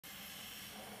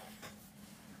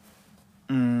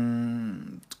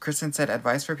Kristen said,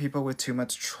 advice for people with too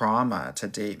much trauma to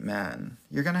date men.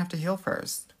 You're going to have to heal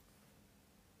first.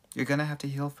 You're going to have to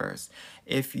heal first.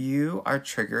 If you are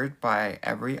triggered by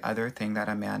every other thing that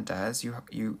a man does, you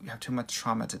have too much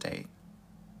trauma to date.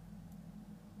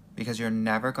 Because you're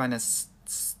never going to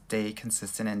stay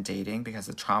consistent in dating, because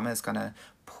the trauma is going to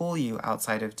pull you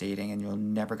outside of dating and you're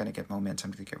never going to get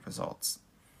momentum to get results.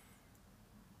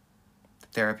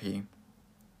 Therapy,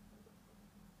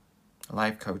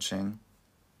 life coaching.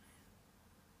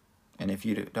 And if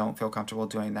you don't feel comfortable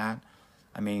doing that,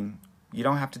 I mean, you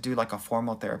don't have to do like a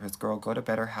formal therapist, girl. Go to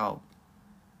BetterHelp.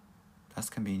 That's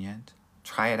convenient.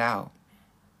 Try it out.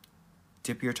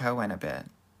 Dip your toe in a bit.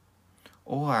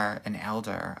 Or an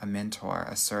elder, a mentor,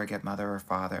 a surrogate mother or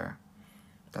father.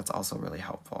 That's also really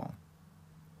helpful.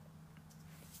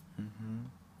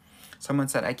 Someone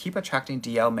said, I keep attracting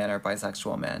DL men or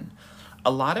bisexual men.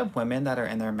 A lot of women that are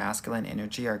in their masculine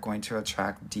energy are going to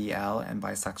attract DL and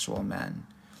bisexual men.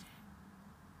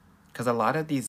 Because a lot of these